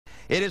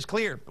It is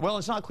clear. Well,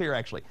 it's not clear,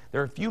 actually.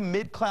 There are a few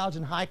mid-clouds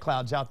and high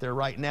clouds out there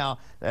right now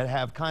that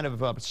have kind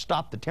of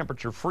stopped the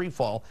temperature free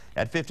fall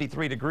at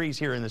 53 degrees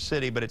here in the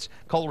city, but it's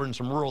colder in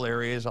some rural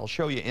areas. I'll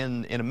show you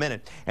in a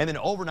minute. And then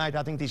overnight,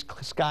 I think these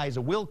skies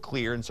will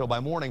clear, and so by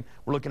morning,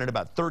 we're looking at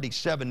about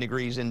 37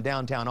 degrees in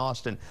downtown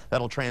Austin.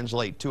 That'll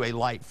translate to a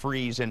light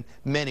freeze in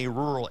many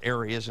rural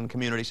areas and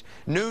communities.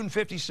 Noon,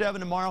 57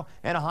 tomorrow,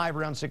 and a high of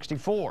around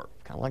 64.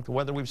 Kind of like the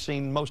weather we've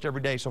seen most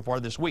every day so far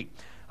this week.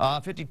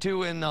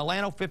 52 in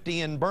Llano, 50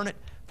 in Burnet,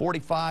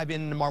 45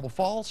 in Marble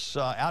Falls.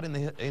 Out in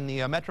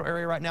the metro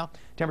area right now,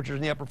 temperatures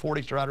in the upper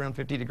 40s to right around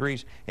 50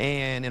 degrees,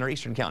 and in our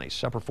eastern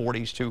counties, upper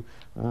 40s to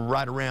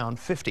right around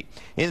 50.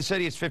 In the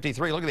city, it's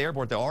 53. Look at the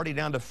airport, they're already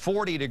down to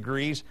 40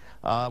 degrees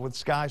with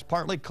skies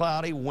partly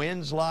cloudy,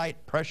 winds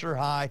light, pressure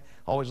high.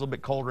 Always a little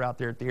bit colder out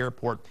there at the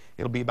airport.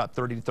 It'll be about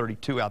 30 to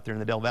 32 out there in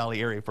the Del Valle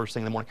area first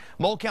thing in the morning.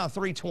 Mole count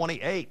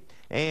 328.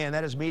 And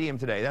that is medium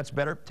today. That's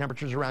better.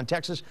 Temperatures around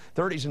Texas,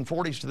 30s and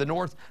 40s to the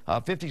north,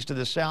 50s to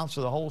the south,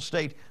 so the whole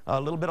state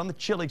a little bit on the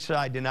chilly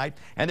side tonight.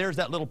 And there's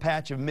that little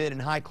patch of mid and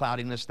high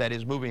cloudiness that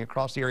is moving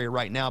across the area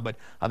right now, but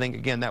I think,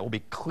 again, that will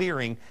be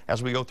clearing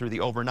as we go through the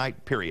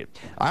overnight period.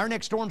 Our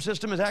next storm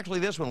system is actually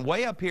this one,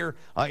 way up here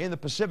in the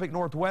Pacific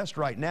Northwest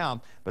right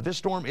now, but this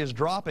storm is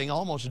dropping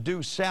almost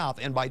due south,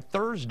 and by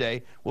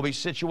Thursday will be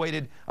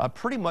situated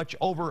pretty much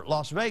over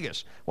Las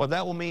Vegas. What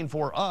that will mean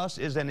for us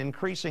is an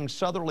increasing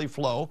southerly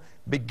flow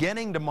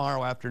beginning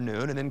tomorrow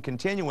afternoon and then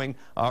continuing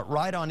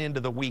right on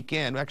into the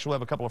weekend. Actually, we'll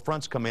have a couple of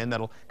fronts come in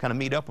that'll kind of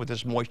meet up with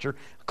this moisture,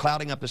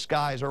 clouding up the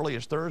sky as early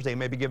as Thursday,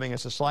 maybe giving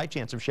us a slight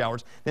chance of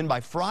showers. Then by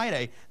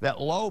Friday,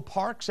 that low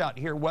parks out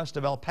here west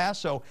of El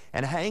Paso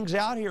and hangs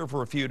out here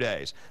for a few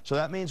days. So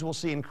that means we'll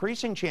see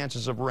increasing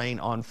chances of rain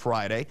on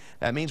Friday.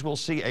 That means we'll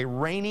see a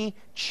rainy,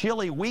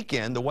 chilly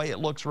weekend the way it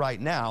looks right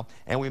now,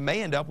 and we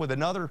may end up with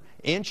another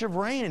inch of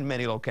rain in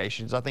many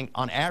locations. I think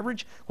on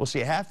average, we'll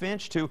see a ½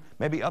 inch to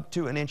maybe up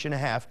to an inch and a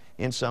half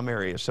in some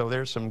areas. So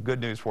there's some good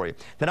news for you.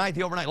 Tonight,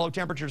 the overnight low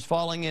temperatures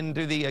falling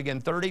into the,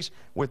 again, 30s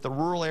with the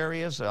rural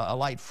areas, a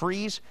light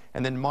freeze.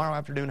 And then tomorrow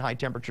afternoon, high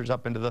temperatures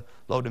up into the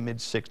low to mid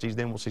 60s.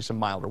 Then we'll see some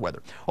milder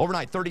weather.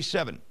 Overnight,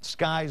 37.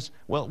 Skies,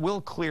 well, will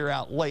clear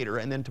out later.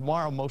 And then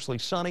tomorrow, mostly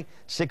sunny,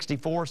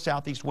 64.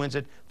 Southeast winds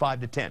at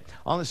 5 to 10.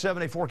 On the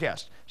 7-day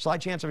forecast,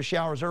 slight chance of a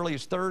shower as early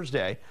as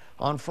Thursday.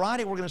 On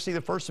Friday, we're going to see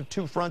the first of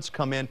two fronts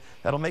come in.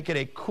 That'll make it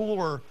a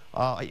cooler,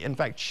 in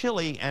fact,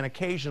 chilly and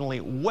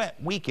occasionally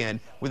wet weekend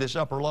with this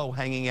upper low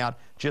hanging out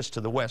just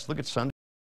to the west. Look at Sunday.